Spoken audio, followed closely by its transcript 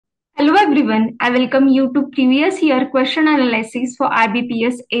everyone, I welcome you to previous year question analysis for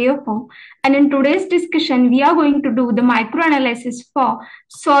IBPS AFO, and in today's discussion we are going to do the microanalysis for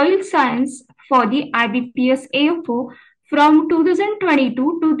soil science for the IBPS AFO from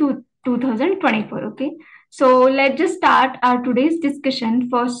 2022 to 2024. Okay, so let's just start our today's discussion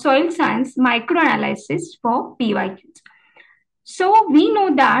for soil science microanalysis for PYQs. So we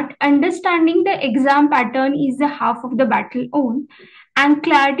know that understanding the exam pattern is the half of the battle won, and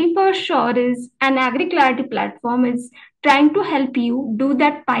Clarity for Sure is an Agri Clarity platform is trying to help you do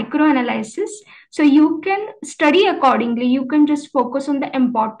that micro analysis so you can study accordingly. You can just focus on the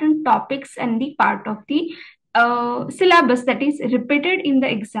important topics and the part of the syllabus that is repeated in the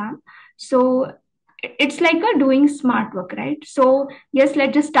exam. So it's like a doing smart work, right? So yes,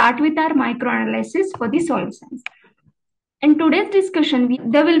 let's just start with our micro analysis for the soil science. In today's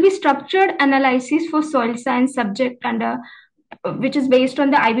discussion, there will be structured analysis for soil science subject under which is based on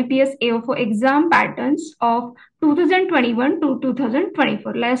the IBPS AFO exam patterns of 2021 to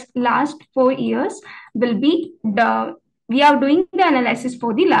 2024. Last 4 years will be we are doing the analysis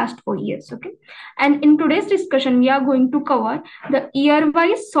for the last 4 years. Okay, and in today's discussion, we are going to cover the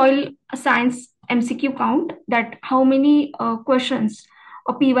year-wise soil science MCQ count, that how many questions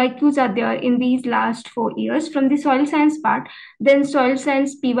or PYQs are there in these last 4 years from the soil science part. Then soil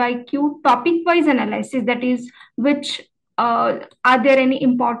science PYQ topic-wise analysis, that is which are there any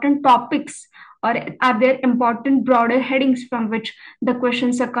important topics or are there important broader headings from which the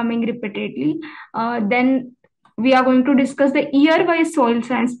questions are coming repeatedly. Then we are going to discuss the year-wise soil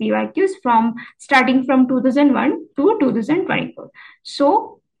science PYQs from starting from 2001 to 2024.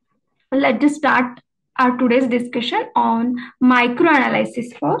 So let's just start our today's discussion on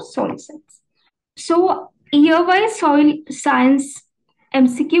microanalysis for soil science. So year-wise soil science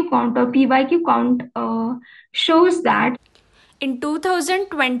MCQ count or PYQ count shows that in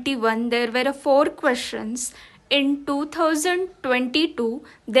 2021 there were 4 questions. In 2022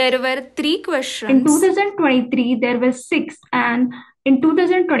 there were 3 questions. In 2023 there were 6, and in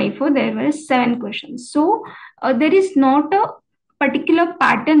 2024 there were 7 questions. So there is not a particular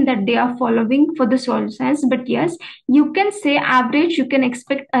pattern that they are following for the soil science, but yes, you can say average you can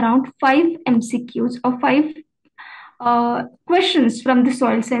expect around 5 MCQs or 5 questions from the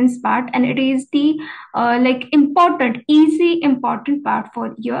soil science part, and it is the important part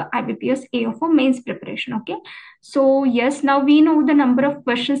for your IBPS AFO mains preparation. Okay, so yes, now we know the number of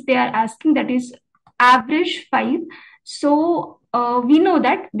questions they are asking, that is average 5. So we know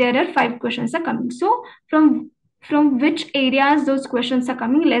that there are 5 questions are coming. So from which areas those questions are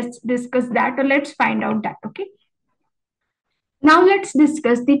coming, let's discuss that, or let's find out that. Okay, now let's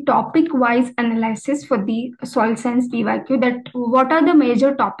discuss the topic-wise analysis for the soil science PYQ, that what are the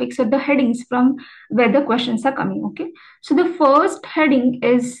major topics or the headings from where the questions are coming. Okay, so the first heading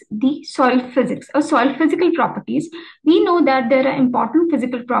is the soil physics or soil physical properties. We know that there are important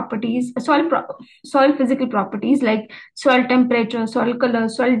physical properties, soil physical properties like soil temperature, soil color,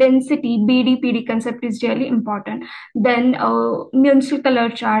 soil density. BD/PD concept is really important. Then municipal color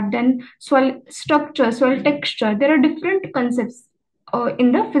chart, then soil structure, soil texture. There are different concepts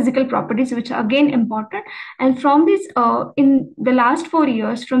in the physical properties which are again important, and from this in the last 4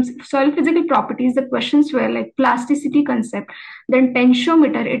 years from soil physical properties the questions were like plasticity concept, then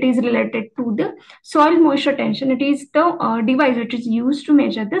tensiometer, it is related to the soil moisture tension, it is the device which is used to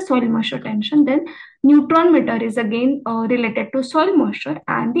measure the soil moisture tension. Then neutron meter is again related to soil moisture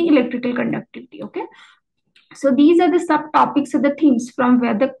and the electrical conductivity. Okay, so these are the subtopics of the themes from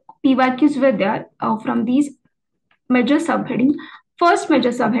where the PYQs were there from these major subheading. First major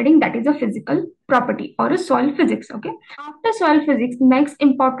subheading, that is a physical property or a soil physics. Okay, after soil physics, next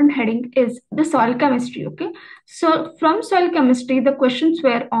important heading is the soil chemistry. Okay, so from soil chemistry the questions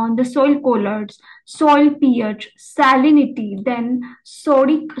were on the soil colloids, soil pH, salinity, then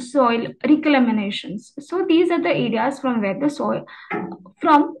sodic soil reclamations. So these are the areas from where the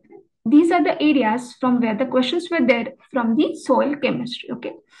questions were there from the soil chemistry.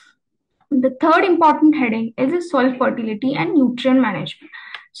 Okay, the third important heading is soil fertility and nutrient management.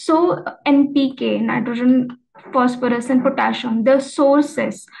 So NPK, nitrogen, phosphorus, and potassium, the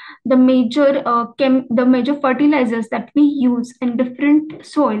sources, the major fertilizers that we use in different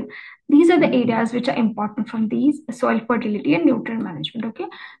soil. These are the areas which are important from these soil fertility and nutrient management. Okay,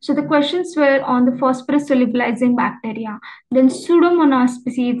 so the questions were on the phosphorus solubilizing bacteria, then Pseudomonas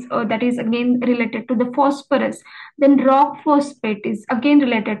species, that is again related to the phosphorus, then rock phosphate is again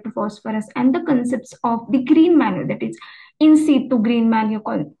related to phosphorus, and the concepts of the green manure, that is in situ green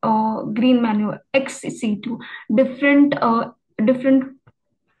manure, ex situ, different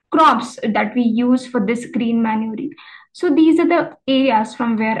crops that we use for this green manuring. So these are the areas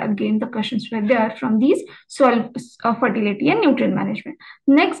from where again the questions were there from these soil fertility and nutrient management.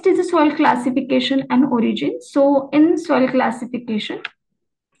 Next is the soil classification and origin. So in soil classification,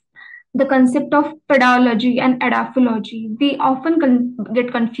 the concept of pedology and edaphology, we often get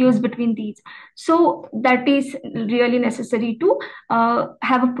confused between these. So that is really necessary to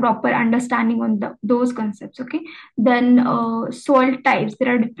have a proper understanding on those concepts. Okay. Then soil types,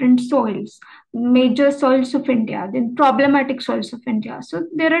 there are different soils, major soils of India, then problematic soils of India. So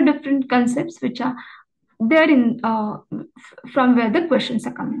there are different concepts which are there in from where the questions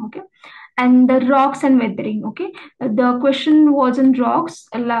are coming. Okay. And the rocks and weathering. Okay, the question was on rocks,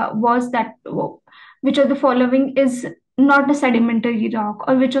 was that which of the following is not a sedimentary rock,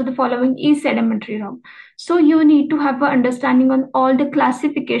 or which of the following is sedimentary rock. So you need to have an understanding on all the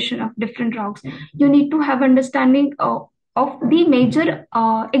classification of different rocks. You need to have understanding of the major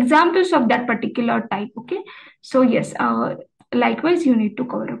examples of that particular type. Okay, so yes, likewise you need to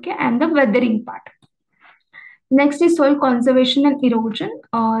cover. Okay, and the weathering part. Next is soil conservation and erosion.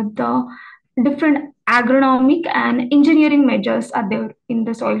 The different agronomic and engineering measures are there in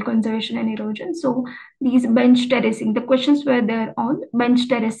the soil conservation and erosion. So these bench terracing, the questions were there on bench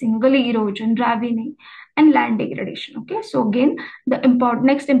terracing, gully erosion, ravining, and land degradation. Okay, so again, the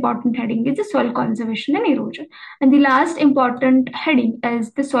next important heading is the soil conservation and erosion. And the last important heading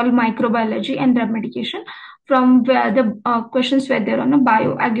is the soil microbiology and remediation, from where the questions were there on a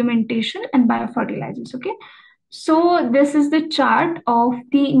bioaugmentation and biofertilizers. Okay. So this is the chart of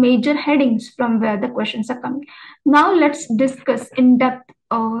the major headings from where the questions are coming. Now let's discuss in depth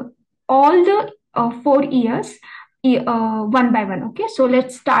all the 4 years one by one. Okay, so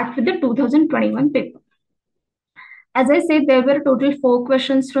let's start with the 2021 paper. As I said, there were total 4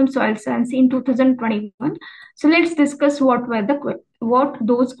 questions from soil science in 2021. So let's discuss what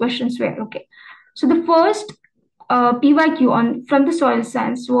those questions were. Okay, so the first PYQ on from the soil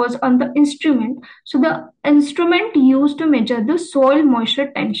science was on the instrument. So the instrument used to measure the soil moisture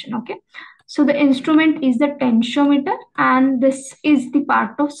tension. Okay, so the instrument is the tensiometer, and this is the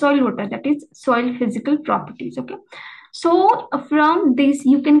part of soil water, that is soil physical properties. Okay, so from this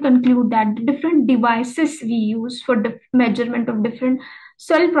you can conclude that the different devices we use for the measurement of different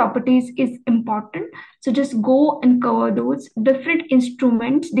soil properties is important. So just go and cover those different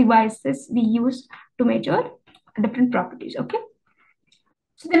instruments, devices we use to measure different properties. Okay,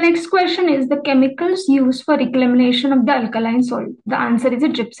 so the next question is the chemicals used for reclamation of the alkaline soil. The answer is a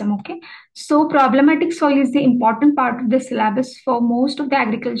gypsum. Okay, so problematic soil is the important part of the syllabus for most of the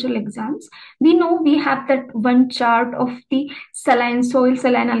agricultural exams. We know we have that one chart of the saline soil,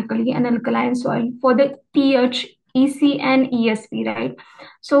 saline alkali, and alkaline soil for the pH, EC, and ESP, right?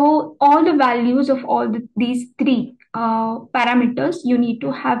 So all the values of these three parameters you need to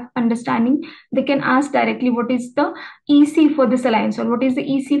have understanding. They can ask directly what is the EC for the saline soil, what is the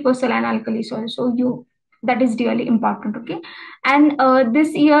EC for saline alkali soil. So that is really important. Okay, and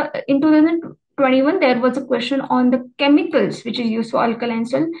this year in 2021 there was a question on the chemicals which is used for alkaline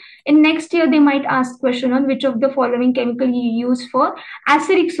soil. In next year they might ask question on which of the following chemical you use for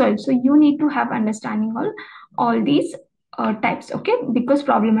acidic soil. So you need to have understanding all these types. Okay, because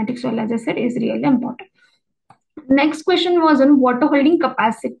problematic soil, as I said, is really important. Next question was on water holding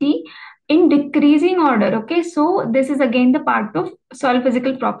capacity in decreasing order. Okay, so this is again the part of soil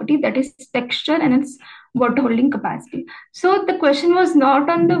physical property, that is texture and its water holding capacity. So the question was not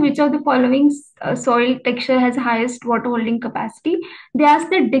on the which of the following soil texture has highest water holding capacity. They asked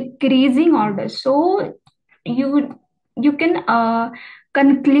the decreasing order. So you can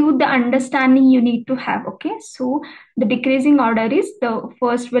conclude the understanding you need to have. Okay, so the decreasing order is the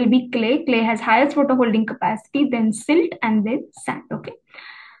first will be clay. Clay has highest water holding capacity, then silt, and then sand. Okay,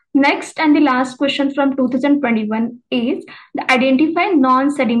 next and the last question from 2021 is the identify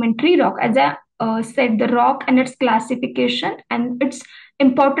non-sedimentary rock. As I said, the rock and its classification and its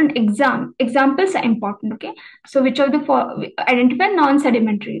important examples are important. Okay, so which of the identify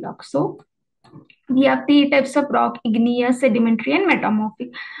non-sedimentary rock. So we have three types of rock: igneous, sedimentary, and metamorphic.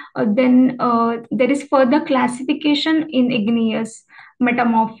 Then there is further classification in igneous,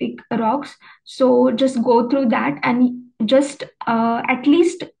 metamorphic rocks. So just go through that and just at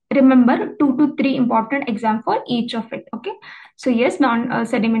least remember 2 to 3 important exam for each of it. Okay, so yes,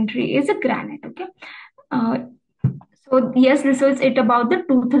 non-sedimentary is a granite. Okay, so yes, this was it about the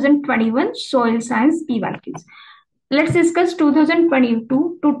 2021 soil science PYQs. Let's discuss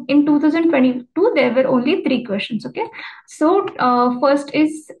 2022. In 2022, there were only 3 questions. Okay, so first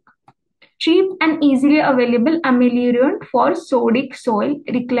is cheap and easily available amelioratant for sodic soil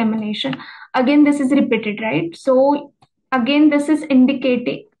reclamation. Again, this is repeated, right? So again, this is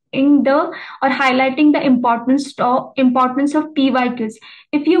indicating the or highlighting the importance of PYQs.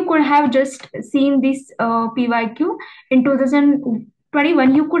 If you could have just seen this PYQ in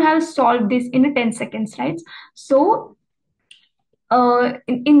 2021, you could have solved this in 10 seconds, right? So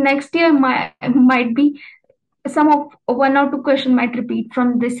in next year might be some of one or two question might repeat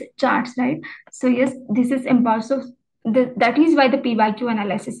from this charts, right? So yes, this is impulsive. That is why the PYQ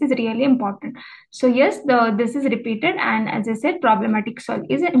analysis is really important. So yes, this is repeated, and as I said, problematic soil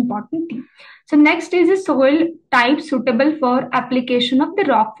is an important thing. So next is a soil type suitable for application of the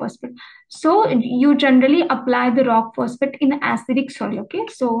rock phosphate. So you generally apply the rock phosphate in acidic soil. Okay,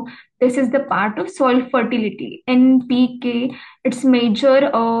 so this is the part of soil fertility. NPK, its major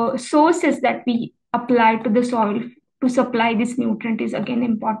sources that we apply to the soil to supply this nutrient is again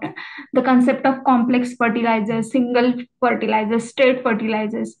important. The concept of complex fertilizers, single fertilizers, state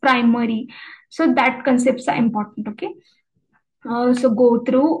fertilizers, primary. So that concepts are important. Okay. So go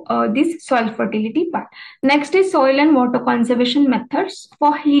through this soil fertility part. Next is soil and water conservation methods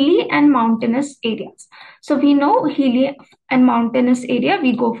for hilly and mountainous areas. So we know hilly and mountainous area,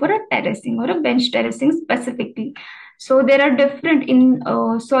 we go for a terracing or a bench terracing specifically. So there are different in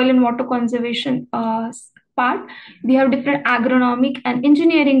soil and water conservation part. We have different agronomic and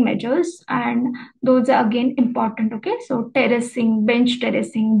engineering measures, and those are again important. Okay, so terracing, bench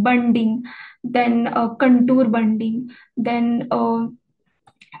terracing, bunding, then contour bunding, then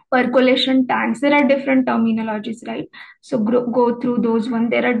percolation tanks. There are different terminologies, right? So go through those one.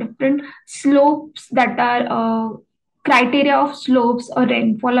 There are different slopes that are criteria of slopes or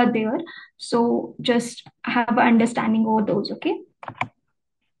rainfall are there. So just have an understanding over those. Okay.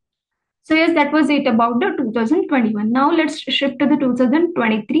 So yes, that was it about the 2021. Now let's shift to the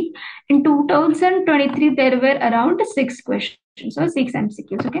 2023. In 2023, there were around 6 questions or 6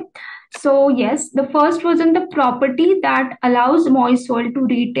 MCQs. Okay. So yes, the first was on the property that allows moist soil to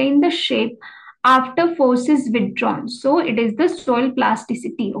retain the shape after force is withdrawn. So it is the soil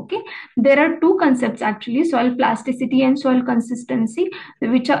plasticity. Okay. There are two concepts actually, soil plasticity and soil consistency,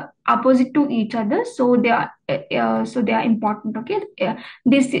 which are opposite to each other. So they are important. Okay.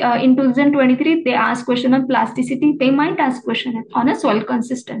 This in 2023 they ask question on plasticity. They might ask question on a soil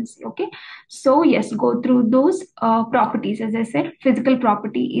consistency. Okay. So yes, go through those properties. As I said, physical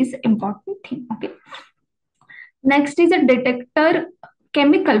property is important thing. Okay. Next is a detector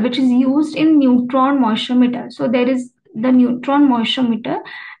chemical which is used in neutron moisture meter. So there is the neutron moisture meter,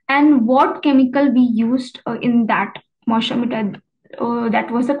 and what chemical we used in that moisture meter. That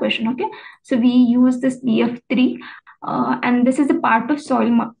was the question. Okay, so we use this BF3, and this is a part of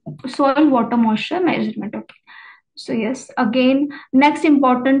soil water moisture measurement. Okay. So yes, again, next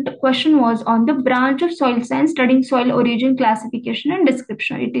important question was on the branch of soil science studying soil origin, classification, and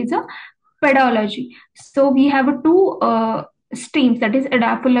description. It is a pedology. So we have two streams, that is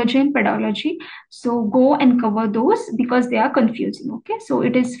adapology and pedology. So go and cover those because they are confusing. Okay, so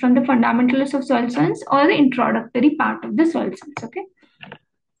it is from the fundamentals of soil science or the introductory part of the soil science. Okay.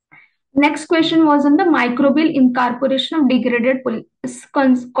 Next question was on the microbial incorporation of degraded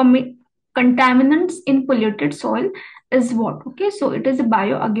contaminants in polluted soil is what? Okay, so it is a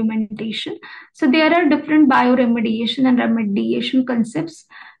bioaugmentation. So there are different bioremediation and remediation concepts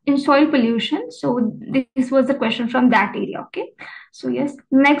in soil pollution. So this was the question from that area. Okay, so yes,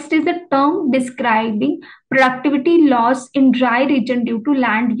 next is the term describing productivity loss in dry region due to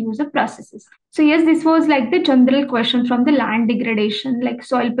land use of processes. So yes, this was like the general question from the land degradation, like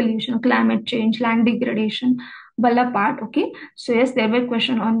soil pollution, climate change, land degradation, Bala part. Okay, so yes, there were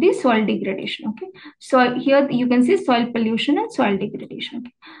question on the soil degradation. Okay, so here you can see soil pollution and soil degradation.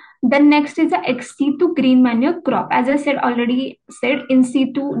 Okay. Then next is the ex situ green manure crop. As I said already said, in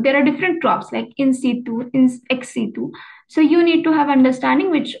situ there are different crops like in situ, in ex situ. So you need to have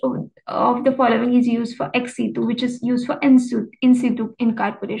understanding which of the following is used for ex situ, which is used for in situ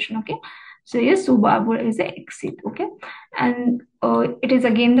incorporation. Okay. So yes, subabur is a ex situ. Okay, and it is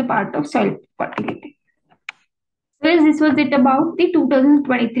again the part of soil fertility. So yes, this was it about the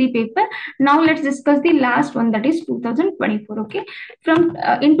 2023 paper. Now let's discuss the last one, that is 2024. Okay, from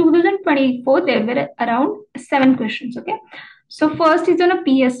in 2024 there were around 7 questions. Okay, so first is on a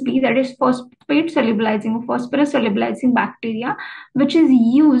PSB, that is phosphate solubilizing or phosphorus solubilizing bacteria, which is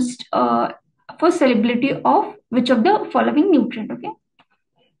used for solubility of which of the following nutrient. Okay,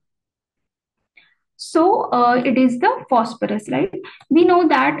 so it is the phosphorus, right? We know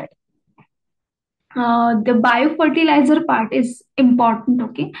that The biofertilizer part is important,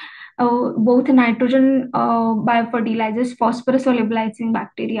 okay? Both nitrogen biofertilizers, phosphorus solubilizing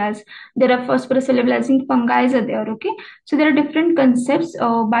bacteria, there are phosphorus solubilizing fungi are there, okay? So there are different concepts,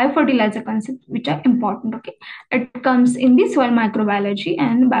 biofertilizer concepts, which are important, okay? It comes in the soil microbiology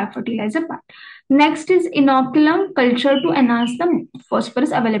and biofertilizer part. Next is inoculum culture to enhance the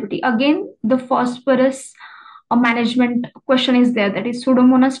phosphorus availability. Again, the phosphorus management question is there, that is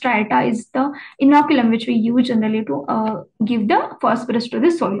Pseudomonas striata is the inoculum which we use generally to give the phosphorus to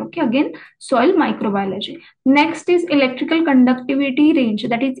the soil, okay? Again, soil microbiology. Next is electrical conductivity range,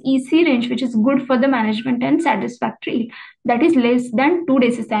 that is EC range, which is good for the management and satisfactory yield, that is less than 2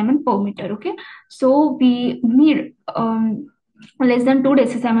 decisiemens per meter, okay? So we need less than 2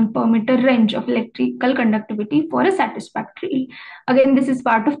 decisiemens per meter range of electrical conductivity for a satisfactory yield. Again, this is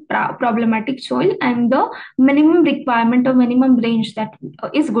part of problematic soil and the minimum requirement or minimum range that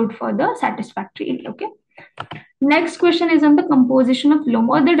is good for the satisfactory yield, okay? Next question is on the composition of loam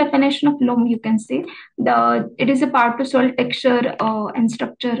or the definition of loam. You can say it is a part of soil texture and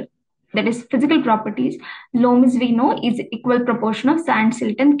structure, that is physical properties. Loam, is we know, is equal proportion of sand,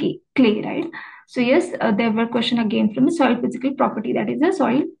 silt and clay, right? So yes, there were question again from the soil physical property, that is a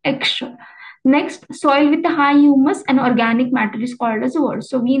soil texture. Next, soil with a high humus and organic matter is called as a word.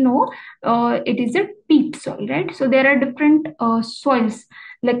 So we know it is a peat soil, right? So there are different soils,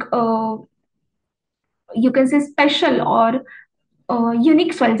 like you can say special or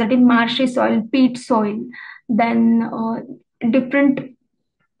unique soils, that is marshy soil, peat soil, then different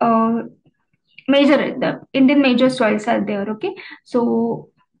the Indian major soils are there, okay? So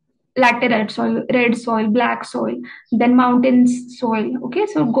laterite soil, red soil, black soil, then mountains soil, okay?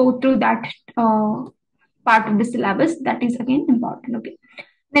 So go through that part of the syllabus, that is again important, okay?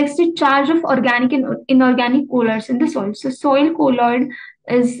 Next is charge of organic and inorganic colloids in the soil. So soil colloid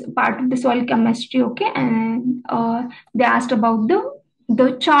is part of the soil chemistry, okay? And they asked about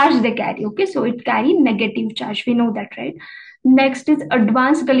the charge they carry, okay? So it carry negative charge, we know that, right? Next is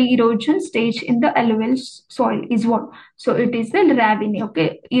advanced gully erosion stage in the alluvial soil is what? So it is the ravine,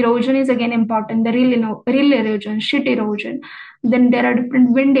 okay? Erosion is again important, the rill erosion, sheet erosion. Then there are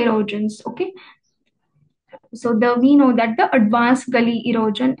different wind erosions, okay? So we know that the advanced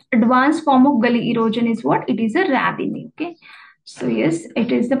form of gully erosion is what? It is a ravine, okay? So yes,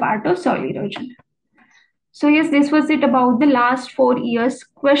 it is the part of soil erosion. So yes, this was it about the last 4 years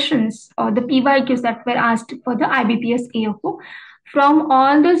questions or the PYQs that were asked for the IBPS AFO. From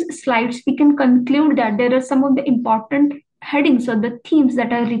all those slides, we can conclude that there are some of the important headings or the themes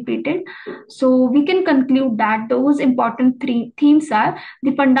that are repeated. So we can conclude that those important three themes are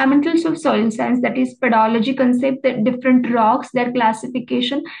the fundamentals of soil science, that is pedology concept, the different rocks, their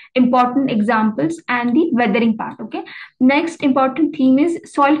classification, important examples, and the weathering part, okay? Next important theme is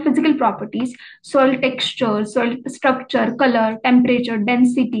soil physical properties, soil texture, soil structure, color, temperature,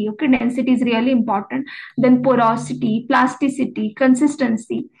 density, okay? Density is really important. Then porosity, plasticity,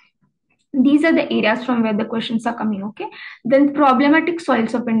 consistency. These are the areas from where the questions are coming, okay? Then problematic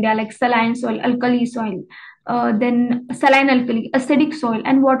soils of India, like saline soil, alkali soil, then saline alkali, acidic soil,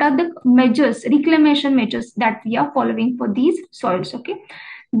 and what are the measures, reclamation measures that we are following for these soils, okay?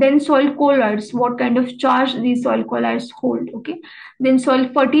 Then soil colloids, what kind of charge these soil colloids hold, okay? Then soil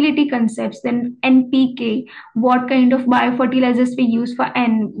fertility concepts, then NPK, what kind of biofertilizers we use for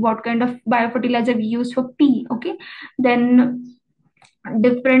N, what kind of biofertilizer we use for P, okay? Then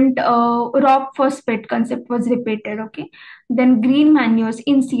different rock phosphate concept was repeated, okay? Then green manures,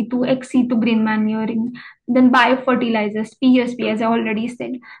 in situ, ex situ green manuring, then biofertilizers, PSP, as I already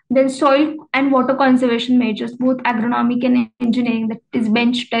said. Then soil and water conservation measures, both agronomic and engineering, that is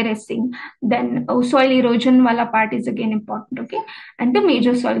bench terracing. Then soil erosion wala part is again important, okay? And the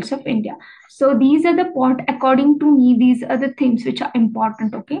major soils of India. So these are the point, according to me, these are the things which are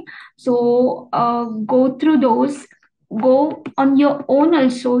important, okay? So go through those, go on your own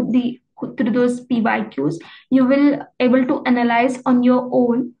also through those PYQs. You will able to analyze on your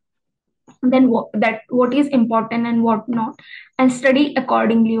own then what is important and what not, and study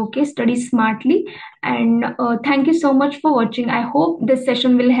accordingly, okay? Study smartly. And thank you so much for watching. I hope this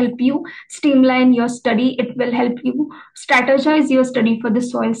session will help you streamline your study. It will help you strategize your study for the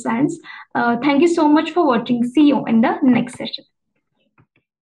soil science. Thank you so much for watching. See you in the next session.